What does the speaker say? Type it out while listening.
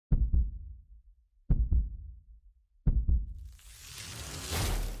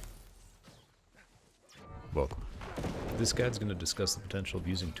Welcome. This guide's going to discuss the potential of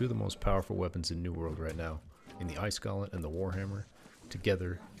using two of the most powerful weapons in New World right now, in the Ice Gauntlet and the Warhammer,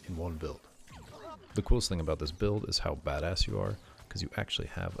 together in one build. The coolest thing about this build is how badass you are, because you actually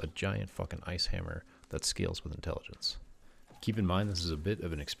have a giant fucking ice hammer that scales with intelligence. Keep in mind this is a bit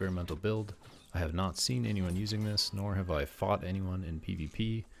of an experimental build. I have not seen anyone using this, nor have I fought anyone in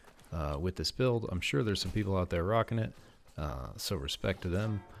PvP with this build. I'm sure there's some people out there rocking it, so respect to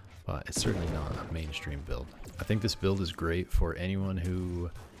them, but it's certainly not a mainstream build. I think this build is great for anyone who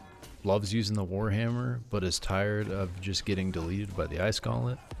loves using the Warhammer, but is tired of just getting deleted by the Ice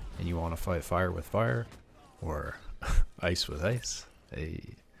Gauntlet, and you want to fight fire with fire, or ice with ice.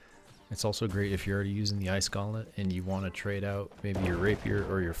 It's also great if you're already using the Ice Gauntlet and you want to trade out maybe your rapier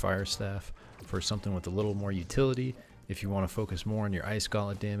or your fire staff for something with a little more utility. If you want to focus more on your Ice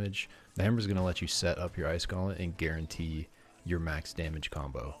Gauntlet damage, the hammer is going to let you set up your Ice Gauntlet and guarantee your max damage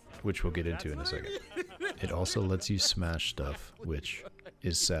combo, which we'll get into in a second. It also lets you smash stuff, which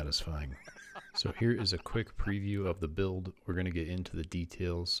is satisfying. So here is a quick preview of the build. We're going to get into the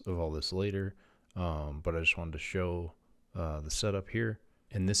details of all this later, but I just wanted to show the setup here.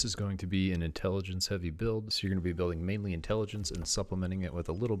 And this is going to be an intelligence heavy build, so you're going to be building mainly intelligence and supplementing it with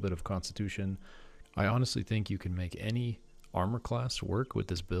a little bit of constitution. I honestly think you can make any armor class work with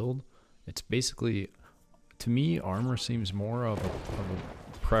this build. It's basically, to me, armor seems more of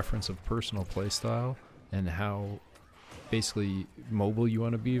a preference of personal playstyle and how basically mobile you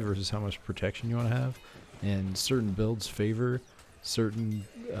want to be versus how much protection you want to have. And certain builds favor certain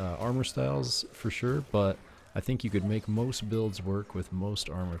armor styles for sure, but I think you could make most builds work with most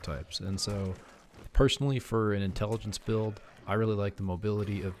armor types. And so personally, for an intelligence build, I really like the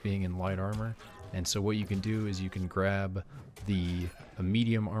mobility of being in light armor. And so what you can do is you can grab a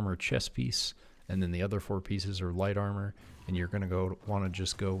medium armor chest piece, and then the other 4 pieces are light armor, and you're going to want to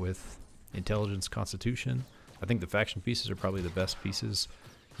just go with intelligence constitution. I think the faction pieces are probably the best pieces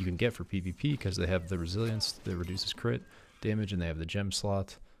you can get for PvP because they have the resilience that reduces crit damage, and they have the gem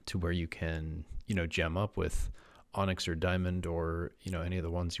slot to where you can, gem up with onyx or diamond or, any of the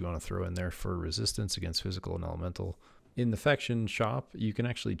ones you want to throw in there for resistance against physical and elemental. In the faction shop, you can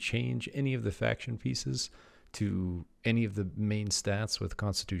actually change any of the faction pieces to any of the main stats with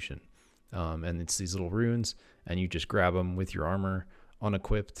constitution. And it's these little runes, and you just grab them with your armor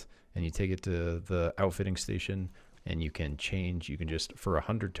unequipped, and you take it to the outfitting station, and you can change. You can just, for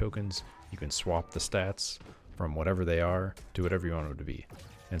 100 tokens, you can swap the stats from whatever they are to whatever you want them to be.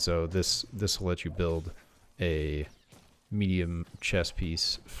 And so this will let you build a medium chest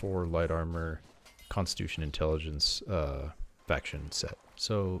piece for light armor, constitution, intelligence faction set.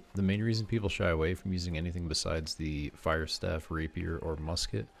 So the main reason people shy away from using anything besides the fire staff, rapier, or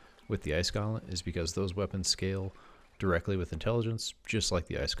musket with the Ice Gauntlet is because those weapons scale directly with intelligence, just like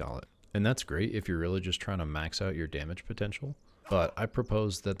the Ice Gauntlet. And that's great if you're really just trying to max out your damage potential. But I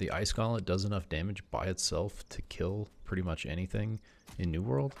propose that the Ice Gauntlet does enough damage by itself to kill pretty much anything in New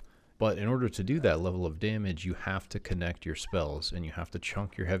World. But in order to do that level of damage, you have to connect your spells, and you have to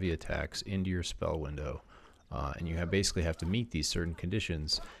chunk your heavy attacks into your spell window. And you basically have to meet these certain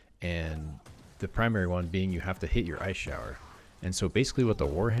conditions, and the primary one being you have to hit your Ice Shower. And so basically what the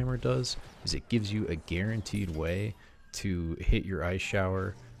Warhammer does is it gives you a guaranteed way to hit your Ice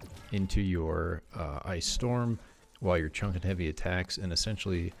Shower into your Ice Storm while you're chunking heavy attacks, and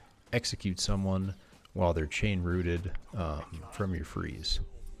essentially execute someone while they're chain rooted from your freeze.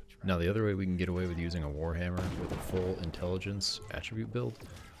 Now the other way we can get away with using a Warhammer with a full intelligence attribute build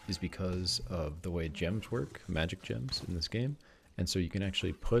is because of the way gems work, magic gems in this game. And so you can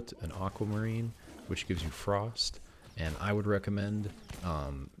actually put an aquamarine, which gives you frost, and I would recommend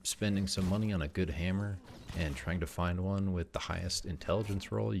spending some money on a good hammer and trying to find one with the highest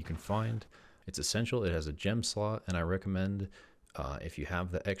intelligence roll you can find. It's essential. It has a gem slot, and I recommend if you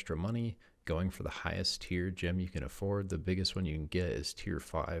have the extra money, going for the highest tier gem you can afford. The biggest one you can get is tier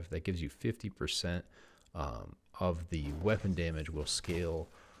 5. That gives you 50% of the weapon damage will scale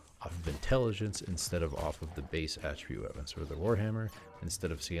off of intelligence instead of off of the base attribute weapon. So with the Warhammer,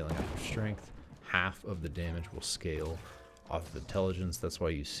 instead of scaling off of strength, half of the damage will scale off of intelligence. That's why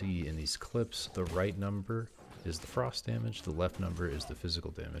you see in these clips the right number is the frost damage, the left number is the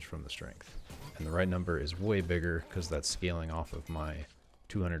physical damage from the strength. And the right number is way bigger because that's scaling off of my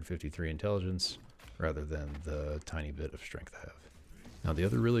 253 intelligence rather than the tiny bit of strength I have. Now the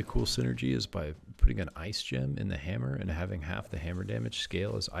other really cool synergy is by putting an ice gem in the hammer and having half the hammer damage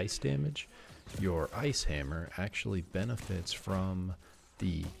scale as ice damage, your ice hammer actually benefits from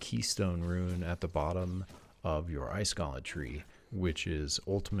the keystone rune at the bottom of your Ice Gauntlet tree, which is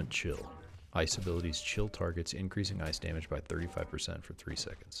Ultimate Chill. Ice abilities chill targets, increasing ice damage by 35% for 3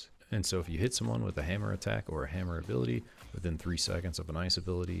 seconds. And so if you hit someone with a hammer attack or a hammer ability within 3 seconds of an ice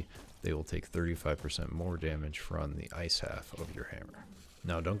ability, they will take 35% more damage from the ice half of your hammer.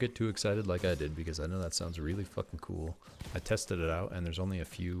 Now don't get too excited like I did, because I know that sounds really fucking cool. I tested it out and there's only a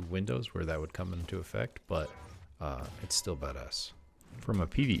few windows where that would come into effect, but it's still badass. From a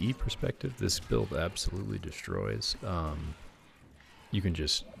PvE perspective, this build absolutely destroys. You can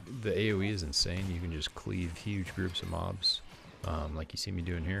just, the AoE is insane. You can just cleave huge groups of mobs, like you see me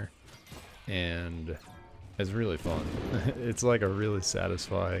doing here, and it's really fun. It's like a really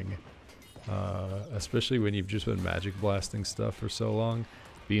satisfying, especially when you've just been magic blasting stuff for so long,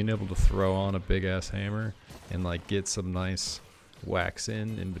 being able to throw on a big ass hammer and like get some nice whacks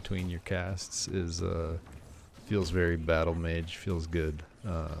in between your casts is feels very battle mage, feels good.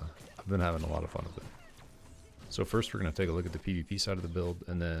 I've been having a lot of fun with it. So first we're going to take a look at the PvP side of the build,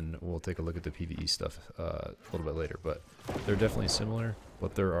 and then we'll take a look at the PvE stuff a little bit later. But they're definitely similar,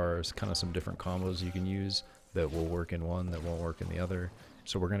 but there are kind of some different combos you can use that will work in one that won't work in the other.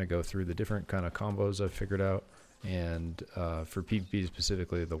 So we're going to go through the different kind of combos I've figured out, and for PvP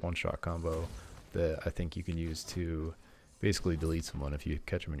specifically, the one-shot combo that I think you can use to basically delete someone if you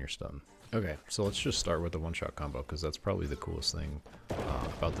catch them in your stun. Okay, so let's just start with the one-shot combo, because that's probably the coolest thing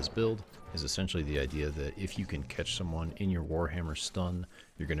about this build, is essentially the idea that if you can catch someone in your Warhammer stun,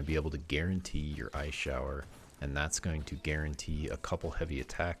 you're going to be able to guarantee your Ice Shower, and that's going to guarantee a couple heavy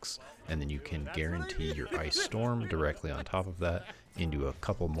attacks, and then you can guarantee your Ice Storm directly on top of that into a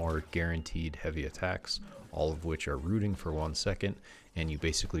couple more guaranteed heavy attacks, all of which are rooting for 1 second, and you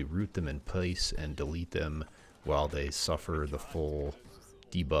basically root them in place and delete them while they suffer the full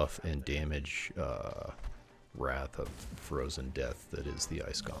debuff and damage wrath of frozen death that is the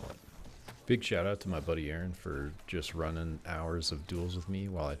Ice Gauntlet. Big shout out to my buddy Aaron for just running hours of duels with me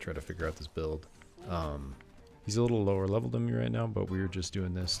while I try to figure out this build. He's a little lower level than me right now, but we were just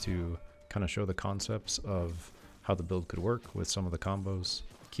doing this to kind of show the concepts of how the build could work with some of the combos.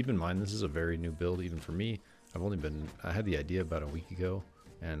 Keep in mind, this is a very new build even for me. I had the idea about a week ago,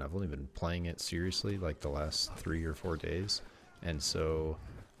 and I've only been playing it seriously like the last 3 or 4 days. And so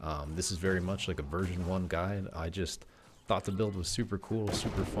this is very much like a version 1 guide. I just thought the build was super cool,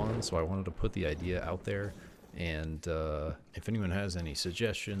 super fun, so I wanted to put the idea out there. And if anyone has any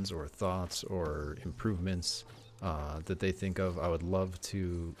suggestions or thoughts or improvements that they think of, I would love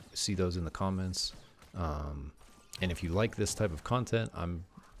to see those in the comments. And if you like this type of content,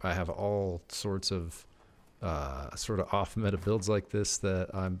 I have all sorts of sort of off meta builds like this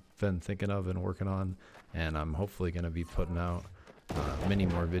that I've been thinking of and working on, and I'm hopefully going to be putting out many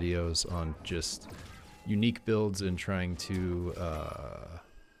more videos on just unique builds and trying to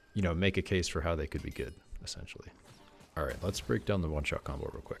you know, make a case for how they could be good, essentially. Alright, let's break down the one-shot combo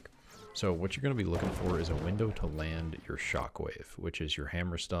real quick. So what you're going to be looking for is a window to land your shockwave, which is your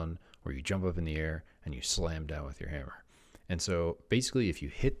hammer stun, where you jump up in the air and you slam down with your hammer. And so basically if you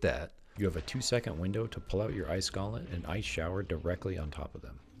hit that, you have a 2-second window to pull out your Ice Gauntlet and Ice Shower directly on top of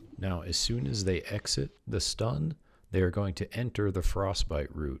them. Now, as soon as they exit the stun, they are going to enter the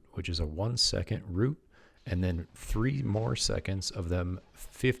Frostbite route, which is a 1-second route, and then 3 more seconds of them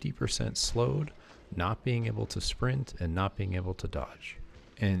 50% slowed, not being able to sprint and not being able to dodge.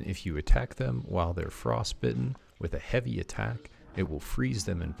 And if you attack them while they're frostbitten with a heavy attack, it will freeze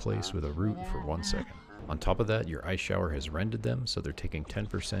them in place with a root for 1 second. On top of that, your Ice Shower has rendered them, so they're taking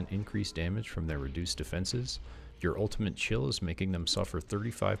 10% increased damage from their reduced defenses. Your Ultimate Chill is making them suffer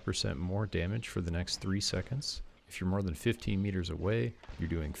 35% more damage for the next 3 seconds. If you're more than 15 meters away, you're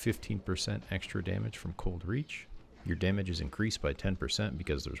doing 15% extra damage from Cold Reach. Your damage is increased by 10%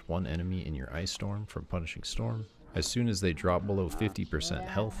 because there's 1 enemy in your Ice Storm from Punishing Storm. As soon as they drop below 50%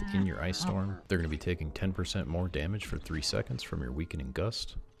 health in your Ice Storm, they're going to be taking 10% more damage for 3 seconds from your Weakening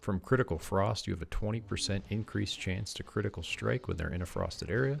Gust. From Critical Frost, you have a 20% increased chance to critical strike when they're in a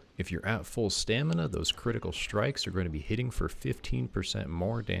frosted area. If you're at full stamina, those critical strikes are going to be hitting for 15%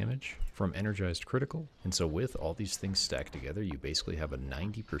 more damage from Energized Critical. And so with all these things stacked together, you basically have a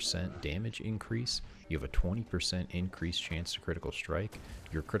 90% damage increase. You have a 20% increased chance to critical strike.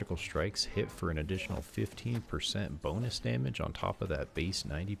 Your critical strikes hit for an additional 15% bonus damage on top of that base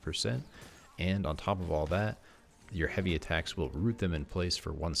 90%. And on top of all that, your heavy attacks will root them in place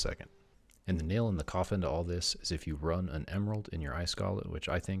for 1 second. And the nail in the coffin to all this is if you run an Emerald in your Ice Gauntlet, which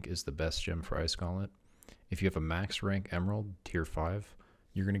I think is the best gem for Ice Gauntlet. If you have a max rank Emerald, tier 5,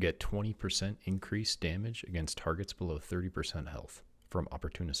 you're going to get 20% increased damage against targets below 30% health from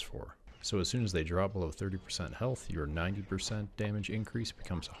Opportunist 4. So as soon as they drop below 30% health, your 90% damage increase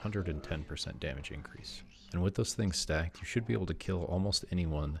becomes 110% damage increase. And with those things stacked, you should be able to kill almost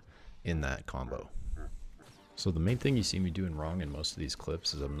anyone in that combo. So the main thing you see me doing wrong in most of these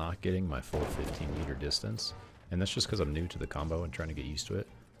clips is I'm not getting my full 15-meter distance, and that's just because I'm new to the combo and trying to get used to it.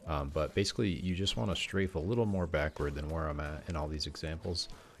 But basically, you just want to strafe a little more backward than where I'm at in all these examples.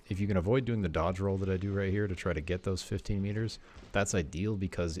 If you can avoid doing the dodge roll that I do right here to try to get those 15 meters, that's ideal,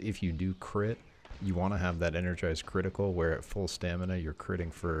 because if you do crit, you want to have that energized critical where at full stamina you're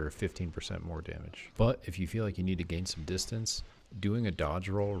critting for 15% more damage. But if you feel like you need to gain some distance, doing a dodge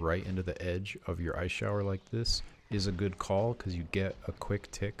roll right into the edge of your ice shower like this is a good call, because you get a quick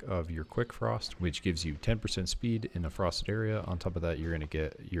tick of your quick frost, which gives you 10% speed in a frosted area. On top of that, you're going to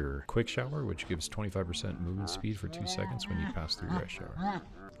get your quick shower, which gives 25% movement speed for 2 seconds when you pass through your ice shower.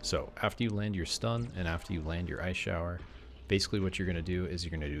 So after you land your stun and after you land your ice shower, basically what you're going to do is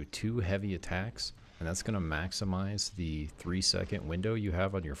you're going to do 2 heavy attacks, and that's going to maximize the 3-second window you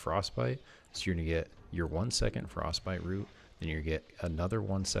have on your frostbite. So you're going to get your 1-second frostbite route, then you're going to get another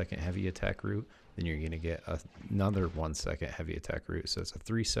 1-second heavy attack route, then you're going to get another 1-second heavy attack route. So it's a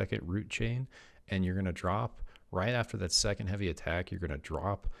 3-second route chain, and you're going to drop right after that second heavy attack. You're going to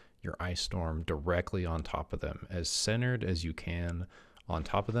drop your ice storm directly on top of them, as centered as you can on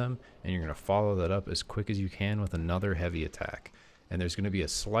top of them, and you're going to follow that up as quick as you can with another heavy attack. And there's going to be a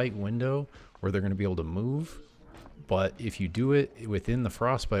slight window where they're going to be able to move, but if you do it within the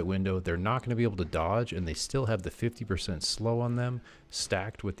frostbite window, they're not going to be able to dodge, and they still have the 50% slow on them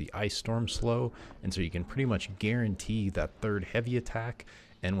stacked with the ice storm slow, and so you can pretty much guarantee that third heavy attack.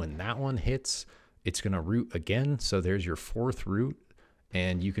 And when that one hits, it's going to root again, so there's your 4th root,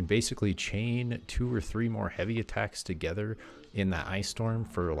 and you can basically chain 2 or 3 more heavy attacks together in that ice storm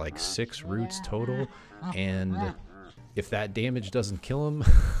for like 6 roots total. And if that damage doesn't kill them,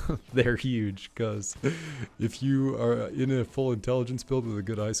 they're huge, because if you are in a full intelligence build with a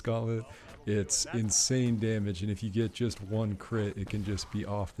good ice gauntlet, it's insane damage, and if you get just 1 crit, it can just be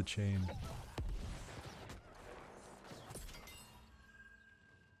off the chain.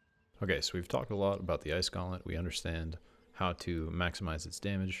 Okay, so we've talked a lot about the ice gauntlet. We understand how to maximize its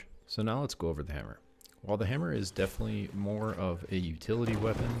damage. So now let's go over the hammer. While the hammer is definitely more of a utility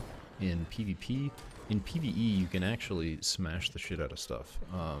weapon in PvP, in PvE you can actually smash the shit out of stuff.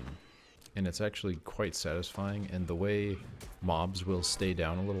 And it's actually quite satisfying, and the way mobs will stay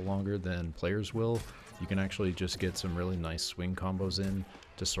down a little longer than players will, you can actually just get some really nice swing combos in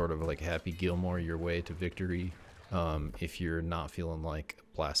to sort of like Happy Gilmore your way to victory, if you're not feeling like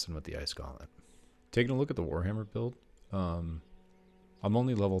blasting with the ice gauntlet. Taking a look at the Warhammer build, I'm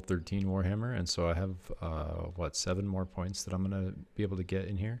only level 13 Warhammer, and so I have, 7 more points that I'm going to be able to get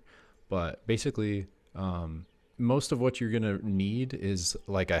in here. But basically, most of what you're going to need is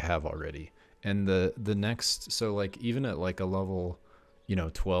like I have already. And the next, so like even at like a level,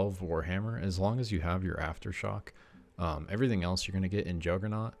 12 Warhammer, as long as you have your Aftershock, everything else you're going to get in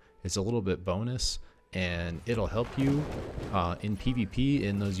Juggernaut is a little bit bonus, and it'll help you in PvP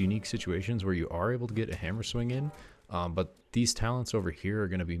in those unique situations where you are able to get a hammer swing in. But these talents over here are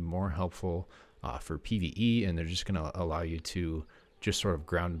going to be more helpful for PvE, and they're just going to allow you to just sort of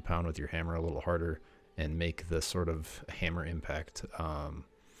ground and pound with your hammer a little harder and make the sort of hammer impact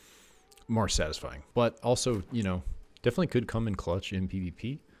more satisfying. But also, definitely could come in clutch in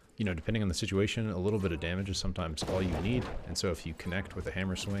PvP. Depending on the situation, a little bit of damage is sometimes all you need. And so if you connect with a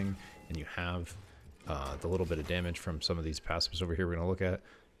hammer swing and you have the little bit of damage from some of these passives over here we're going to look at,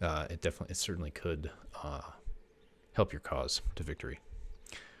 it certainly could help your cause to victory.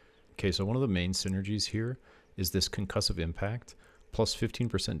 Okay, so one of the main synergies here is this concussive impact, plus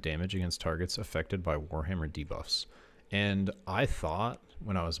 15% damage against targets affected by Warhammer debuffs. And I thought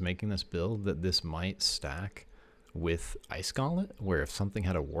when I was making this build that this might stack with Ice Gauntlet, where if something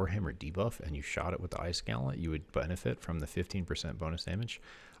had a Warhammer debuff and you shot it with the Ice Gauntlet, you would benefit from the 15% bonus damage.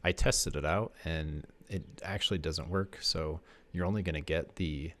 I tested it out, and it actually doesn't work, so you're only going to get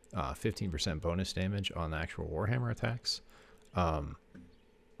the 15% bonus damage on the actual Warhammer attacks.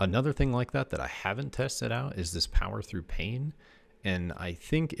 Another thing like that I haven't tested out is this power through pain, and I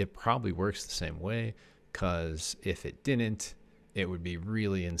think it probably works the same way, because if it didn't, it would be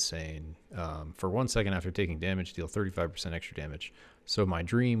really insane. For 1 second after taking damage, deal 35% extra damage. So my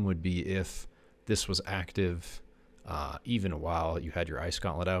dream would be if this was active even while you had your Ice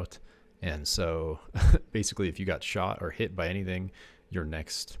Gauntlet out. And so basically if you got shot or hit by anything, your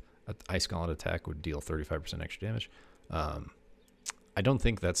next Ice Gauntlet attack would deal 35% extra damage. I don't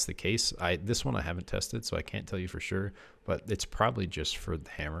think that's the case. This one I haven't tested, so I can't tell you for sure, but it's probably just for the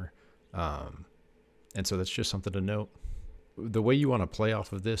hammer. And so that's just something to note. The way you want to play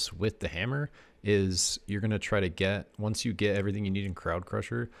off of this with the hammer is you're going to try to get, once you get everything you need in Crowd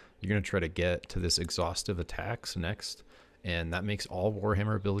Crusher, you're going to try to get to this exhaustive attacks next. and that makes all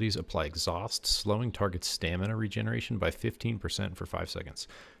Warhammer abilities apply exhaust, slowing target's stamina regeneration by 15% for 5 seconds.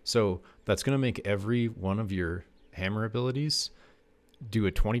 So that's going to make every one of your hammer abilities do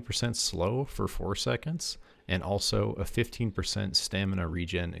a 20% slow for 4 seconds, and also a 15% stamina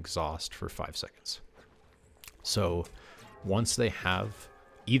regen exhaust for 5 seconds. So once they have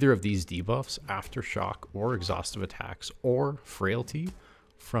either of these debuffs, Aftershock or exhaustive attacks or frailty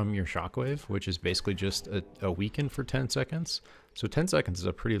from your shockwave, which is basically just a weaken for 10 seconds. So 10 seconds is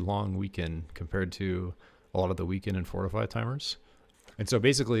a pretty long weaken compared to a lot of the weaken and fortify timers. And so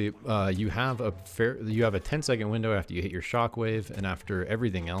basically you have a 10-second window after you hit your shockwave, and after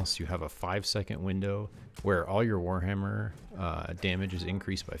everything else you have a 5-second window where all your Warhammer damage is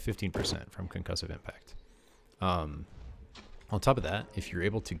increased by 15% from concussive impact. On top of that, if you're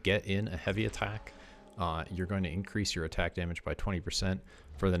able to get in a heavy attack, you're going to increase your attack damage by 20%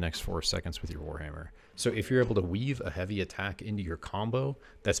 for the next 4 seconds with your Warhammer. So if you're able to weave a heavy attack into your combo,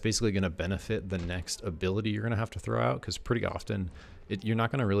 that's basically going to benefit the next ability you're going to have to throw out, because pretty often you're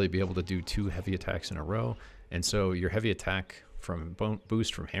not going to really be able to do 2 heavy attacks in a row. And so your heavy attack from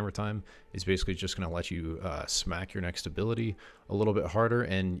boost from hammer time is basically just going to let you smack your next ability a little bit harder,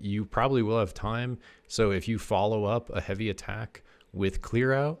 and you probably will have time. So if you follow up a heavy attack with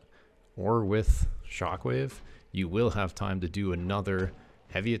clear out or with shockwave, you will have time to do another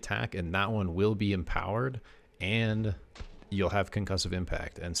heavy attack, and that one will be empowered and you'll have concussive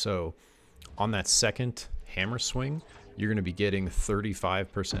impact. And so on that second hammer swing, you're going to be getting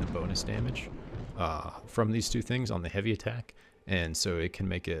 35% bonus damage from these 2 things on the heavy attack, and so it can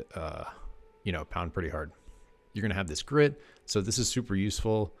make it pound pretty hard. You're going to have this grit, so this is super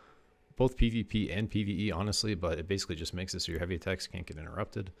useful, both PvP and PvE, honestly, but it basically just makes it so your heavy attacks can't get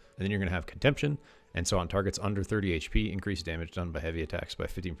interrupted. And then you're going to have Contemption, and so on targets under 30 HP, increased damage done by heavy attacks by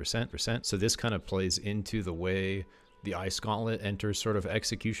 15%. So this kind of plays into the way the Ice Gauntlet enters sort of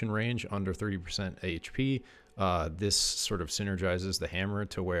execution range under 30% HP. This sort of synergizes the hammer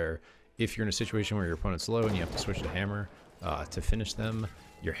to where if you're in a situation where your opponent's low and you have to switch to hammer to finish them,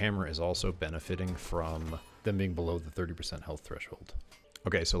 your hammer is also benefiting from them being below the 30% health threshold.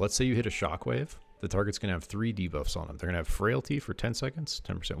 Okay, so let's say you hit a shockwave. The target's going to have 3 debuffs on them. They're going to have frailty for 10 seconds,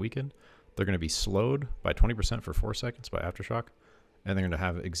 10% weakened. They're going to be slowed by 20% for 4 seconds by aftershock. And they're going to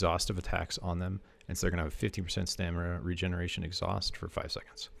have exhaustive attacks on them. And so they're going to have 15% stamina regeneration exhaust for 5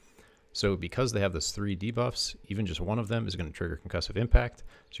 seconds. So because they have those 3 debuffs, even just one of them is going to trigger concussive impact.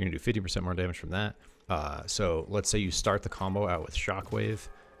 So you're going to do 50% more damage from that. So let's say you start the combo out with shockwave,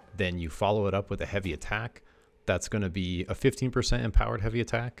 then you follow it up with a heavy attack. That's going to be a 15% empowered heavy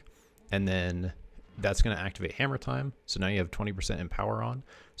attack, and then that's going to activate hammer time. So now you have 20% empower on.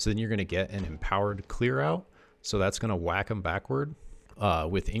 So then you're going to get an empowered clear out. So that's going to whack them backward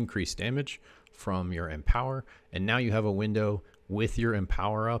with increased damage from your empower. And now you have a window with your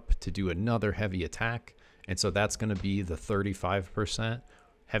empower up to do another heavy attack. And so that's going to be the 35%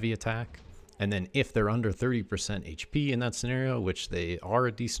 heavy attack. And then if they're under 30% HP in that scenario, which they are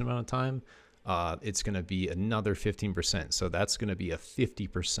a decent amount of time, it's going to be another 15%. So that's going to be a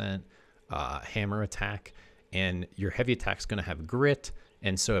 50% hammer attack, and your heavy attack is going to have grit.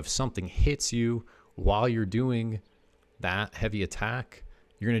 And so if something hits you while you're doing that heavy attack,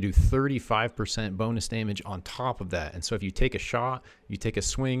 you're going to do 35% bonus damage on top of that. And so if you take a shot, you take a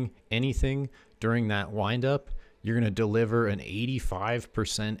swing, anything during that windup, you're going to deliver an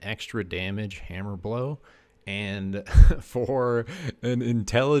 85% extra damage hammer blow. And for an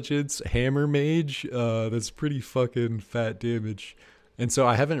intelligence hammer mage, that's pretty fucking fat damage. And so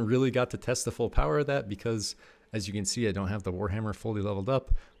I haven't really got to test the full power of that because, as you can see, I don't have the Warhammer fully leveled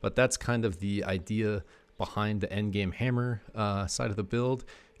up. But that's kind of the idea behind the endgame hammer side of the build,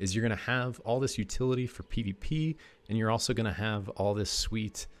 is you're going to have all this utility for PvP, and you're also going to have all this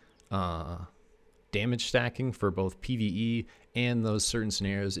sweet damage stacking for both PvE and those certain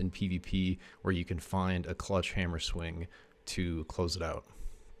scenarios in PvP where you can find a clutch hammer swing to close it out.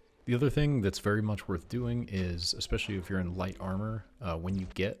 The other thing that's very much worth doing is, especially if you're in light armor, when you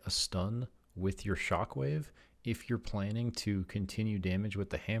get a stun with your shockwave, if you're planning to continue damage with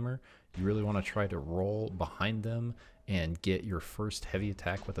the hammer, you really want to try to roll behind them and get your first heavy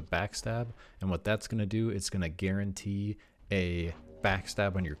attack with a backstab. And what that's going to do, it's going to guarantee a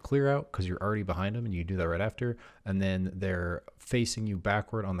backstab on your clear out because you're already behind them, and you do that right after, and then they're facing you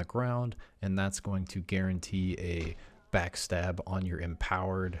backward on the ground, and that's going to guarantee a backstab on your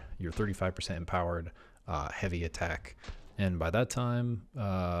empowered, your 35% empowered heavy attack. and by that time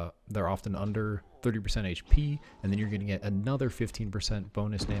they're often under 30% HP, and then you're going to get another 15%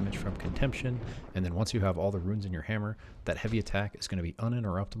 bonus damage from Contemption, and then once you have all the runes in your hammer, that heavy attack is going to be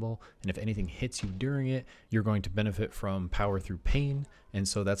uninterruptible, and if anything hits you during it, you're going to benefit from Power Through Pain, and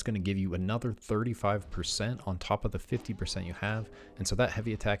so that's going to give you another 35% on top of the 50% you have, and so that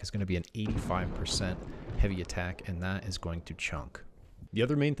heavy attack is going to be an 85% heavy attack, and that is going to chunk. The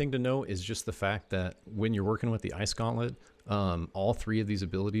other main thing to know is just the fact that when you're working with the Ice Gauntlet, all three of these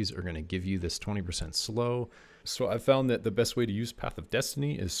abilities are going to give you this 20% slow. So I've found that the best way to use Path of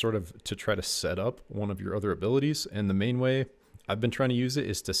Destiny is sort of to try to set up one of your other abilities. And the main way I've been trying to use it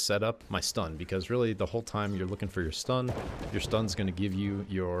is to set up my stun, because really the whole time you're looking for your stun's going to give you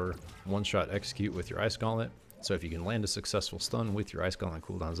your one-shot execute with your Ice Gauntlet. So if you can land a successful stun with your Ice Gauntlet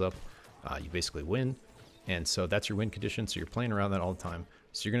cooldowns up, you basically win. And so that's your win condition, so you're playing around that all the time.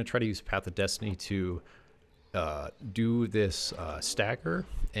 So you're going to try to use Path of Destiny to do this stagger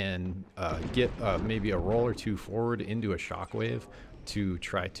and get maybe a roll or two forward into a shockwave to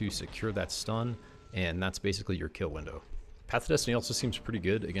try to secure that stun, and that's basically your kill window. Path of Destiny also seems pretty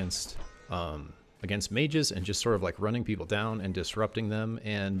good against mages and just sort of like running people down and disrupting them,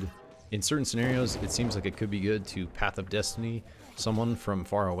 and in certain scenarios it seems like it could be good to Path of Destiny someone from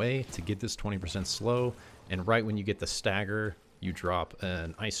far away to get this 20% slow, and right when you get the stagger you drop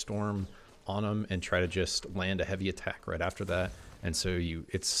an Ice Storm on them and try to just land a heavy attack right after that. And so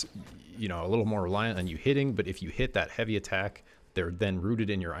it's a little more reliant on you hitting, but if you hit that heavy attack, they're then rooted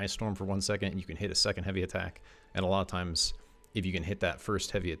in your Ice Storm for 1 second and you can hit a second heavy attack. And a lot of times if you can hit that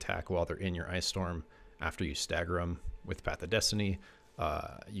first heavy attack while they're in your Ice Storm after you stagger them with Path of Destiny,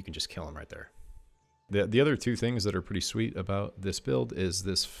 you can just kill them right there. The other two things that are pretty sweet about this build is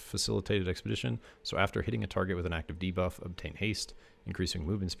this facilitated expedition. So after hitting a target with an active debuff, obtain haste, increasing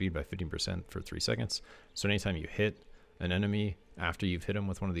movement speed by 15% for 3 seconds. So anytime you hit an enemy after you've hit them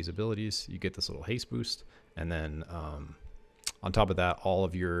with one of these abilities, you get this little haste boost. And then on top of that, all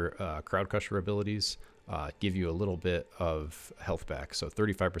of your crowd crusher abilities give you a little bit of health back. So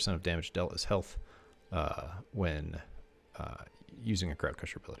 35% of damage dealt is health when using a crowd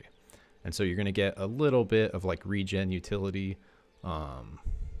crusher ability. And so you're going to get a little bit of like regen utility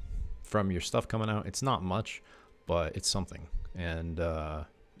from your stuff coming out. It's not much, but it's something. And,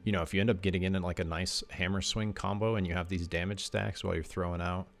 if you end up getting in like a nice hammer swing combo and you have these damage stacks while you're throwing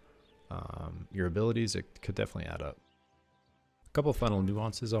out your abilities, it could definitely add up. A couple of final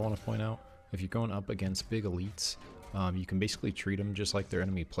nuances I want to point out. If you're going up against big elites, you can basically treat them just like they're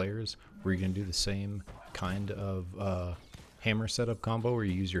enemy players, where you're going to do the same kind of hammer setup combo where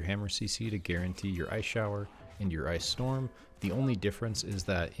you use your hammer CC to guarantee your Ice Shower and your Ice Storm. The only difference is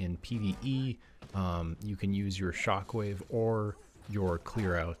that in PvE, you can use your Shockwave or your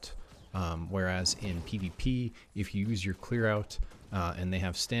Clear Out, whereas in PvP, if you use your Clear Out and they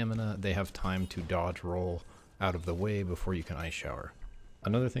have stamina, they have time to dodge roll out of the way before you can Ice Shower.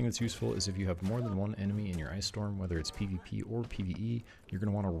 Another thing that's useful is if you have more than one enemy in your Ice Storm, whether it's PvP or PvE, you're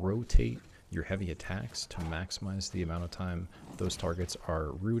going to want to rotate your heavy attacks to maximize the amount of time those targets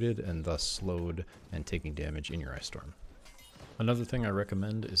are rooted and thus slowed and taking damage in your Ice Storm. Another thing I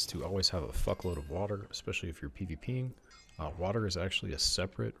recommend is to always have a fuckload of water, especially if you're PvPing. Water is actually a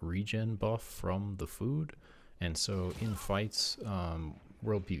separate regen buff from the food, and so in fights,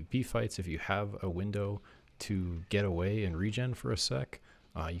 world PvP fights, if you have a window to get away and regen for a sec,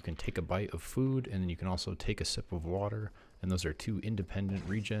 you can take a bite of food and then you can also take a sip of water, and those are two independent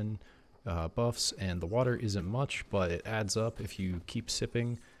regen buffs, and the water isn't much, but it adds up if you keep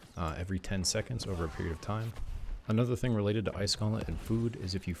sipping every 10 seconds over a period of time. Another thing related to Ice Gauntlet and food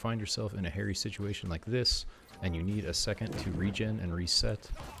is if you find yourself in a hairy situation like this and you need a second to regen and reset,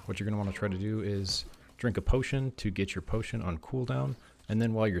 what you're going to want to try to do is drink a potion to get your potion on cooldown, and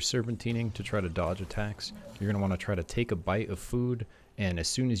then while you're serpentining to try to dodge attacks, you're going to want to try to take a bite of food, and as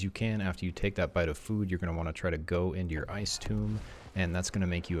soon as you can after you take that bite of food, you're going to want to try to go into your Ice Tomb, and that's going to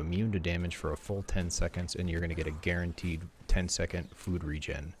make you immune to damage for a full 10 seconds, and you're going to get a guaranteed 10-second food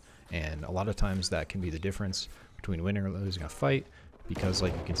regen. And a lot of times that can be the difference between winning or losing a fight, because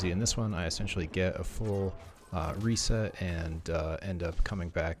like you can see in this one, I essentially get a full reset and end up coming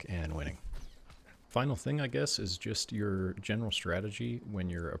back and winning. Final thing, I guess, is just your general strategy when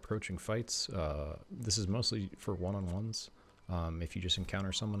you're approaching fights. This is mostly for one-on-ones. If you just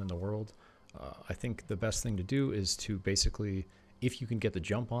encounter someone in the world, I think the best thing to do is to basically, if you can get the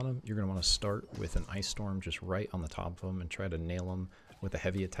jump on them, you're going to want to start with an Ice Storm just right on the top of them and try to nail them with a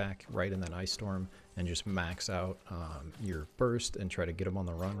heavy attack right in that ice storm and just max out your burst and try to get them on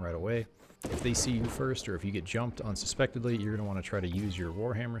the run right away. If they see you first, or if you get jumped unsuspectedly, you're going to want to try to use your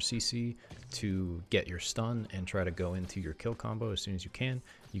Warhammer CC to get your stun and try to go into your kill combo as soon as you can.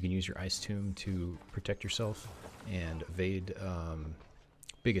 You can use your Ice Tomb to protect yourself and evade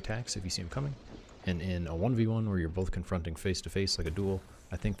big attacks if you see them coming. And in a 1v1 where you're both confronting face to face like a duel,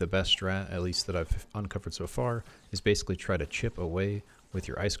 I think the best strat, at least that I've uncovered so far, is basically try to chip away with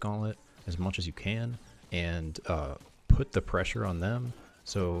your Ice Gauntlet as much as you can and put the pressure on them.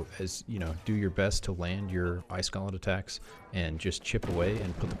 So as you know, do your best to land your Ice Gauntlet attacks and just chip away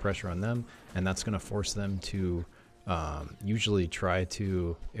and put the pressure on them, and that's going to force them to usually try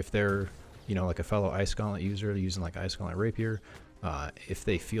to, if they're, you know, like a fellow Ice Gauntlet user using like Ice Gauntlet Rapier, if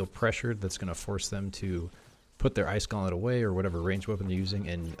they feel pressured, that's going to force them to put their Ice Gauntlet away or whatever ranged weapon they're using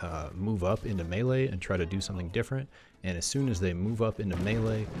and move up into melee and try to do something different. And as soon as they move up into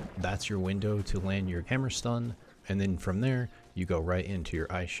melee, that's your window to land your hammer stun, and then from there you go right into your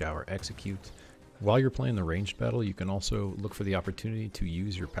Ice Shower execute. While you're playing the ranged battle, you can also look for the opportunity to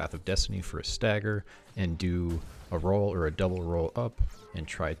use your Path of Destiny for a stagger and do a roll or a double roll up and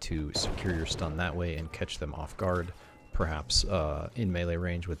try to secure your stun that way and catch them off guard, perhaps in melee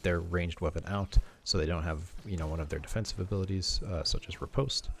range with their ranged weapon out, so they don't have, you know, one of their defensive abilities such as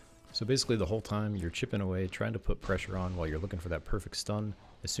riposte. So basically the whole time you're chipping away, trying to put pressure on while you're looking for that perfect stun.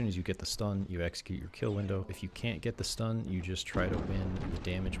 As soon as you get the stun, you execute your kill window. If you can't get the stun, you just try to win the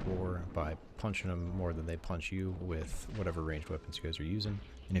damage war by punching them more than they punch you with whatever ranged weapons you guys are using.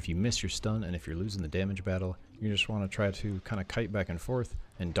 And if you miss your stun and if you're losing the damage battle, you just want to try to kind of kite back and forth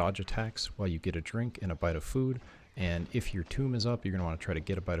and dodge attacks while you get a drink and a bite of food. And if your tomb is up, you're going to want to try to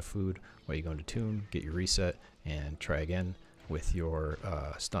get a bite of food while you go into tomb, get your reset, and try again with your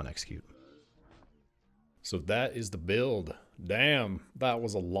stun execute. So that is the build. Damn, that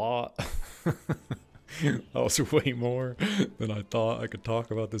was a lot. That was way more than I thought I could talk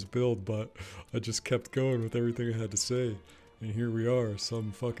about this build, but I just kept going with everything I had to say. And here we are,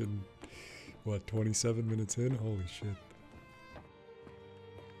 some fucking, what, 27 minutes in? Holy shit.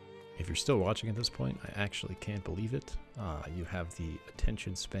 If you're still watching at this point, I actually can't believe it. You have the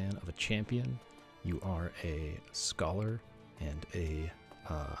attention span of a champion. You are a scholar and a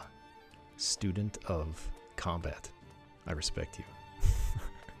student of combat. I respect you.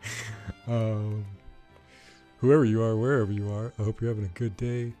 Whoever you are, wherever you are, I hope you're having a good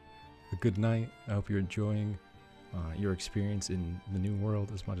day, a good night. I hope you're enjoying your experience in the new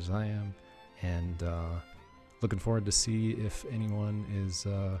world as much as I am, and looking forward to see if anyone is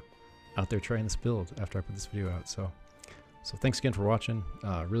out there trying this build after I put this video out. So thanks again for watching.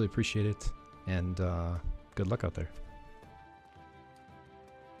 Really appreciate it, and good luck out there.